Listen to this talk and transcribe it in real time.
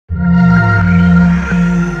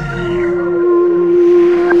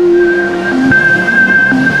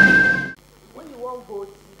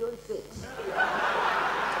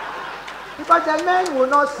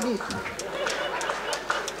not sleep.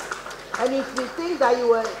 And if you think that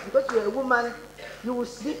because you're a woman, you will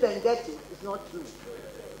sleep and get it, it's not true.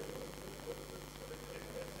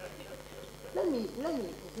 Let me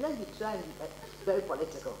try and be very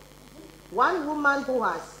political. One woman who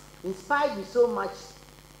has inspired me so much,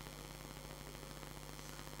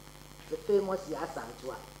 the famous Yaa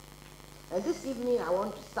Asantewaa. And this evening I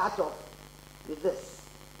want to start off with this.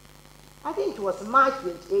 I think it was March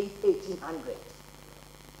 28, 1800.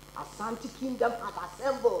 Asante Kingdom had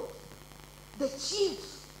assembled. The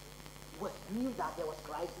chiefs knew that there was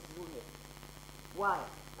crisis looming. Why?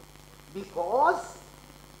 Because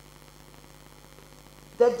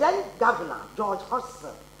the then governor, George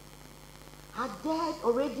Hudson, had dared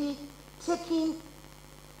already taken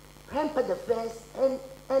Prempeh I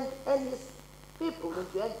and his people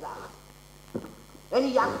into exile. And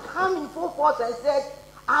he had come in full force and said,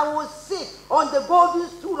 I will sit on the golden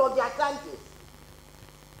stool of the Asantes.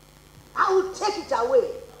 I will take it away.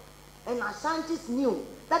 And Asantes knew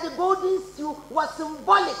that the golden stool was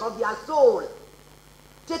symbolic of their soul.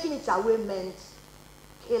 Taking it away meant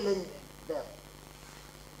killing them.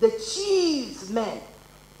 The chiefs men,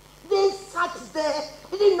 they sat there,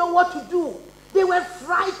 they didn't know what to do. They were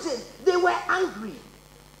frightened, they were angry.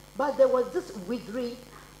 But there was this withery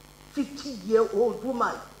 50-year-old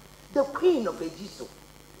woman, the queen of Ejiso,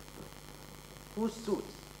 who stood.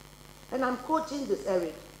 And I'm quoting this,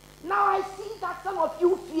 Eric. Now I see that some of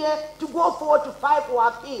you fear to go forward to fight for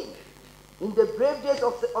our king. In the brave days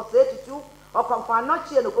of 32, or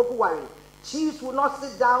Kwamfanochi and Okuwari, chiefs will not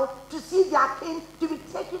sit down to see their king to be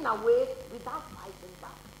taken away without fighting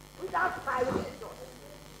back, without fighting.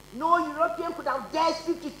 No European could have dared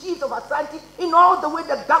speak to chiefs of Asante in all the way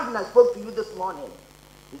the governor spoke to you this morning.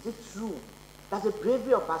 Is it true that the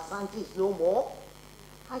bravery of Asante is no more?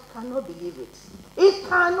 I cannot believe it. It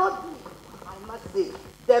cannot be. I must say,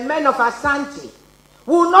 the men of Asante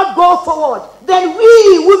will not go forward, then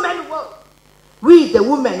we women will. We the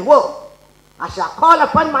women will. I shall call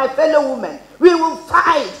upon my fellow women. We will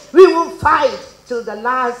fight till the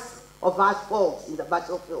last of us falls in the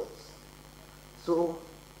battlefield. So,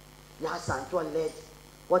 Yaa Asantewaa led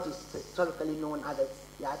what is historically known as the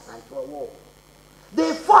Yaa Asantewaa War.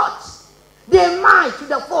 They fought. They marched to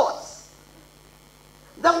the forts.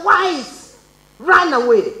 The wise ran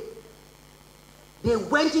away. They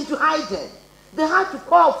went into hiding. They had to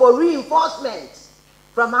call for reinforcements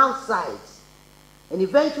from outside. And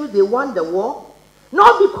eventually they won the war.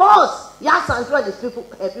 Not because Yaa Asantewaa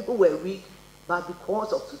and her people were weak, but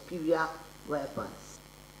because of superior weapons.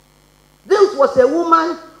 This was a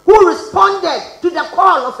woman who responded to the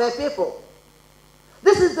call of her people.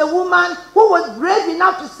 This is the woman who was brave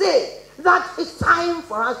enough to say that it's time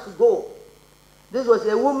for us to go. This was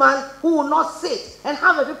a woman who would not sit and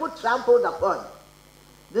have the people trampled upon.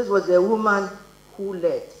 This was a woman who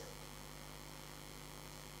led.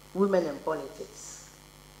 Women in politics.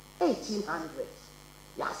 1800.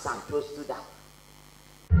 Yaa Asantewaa stood up.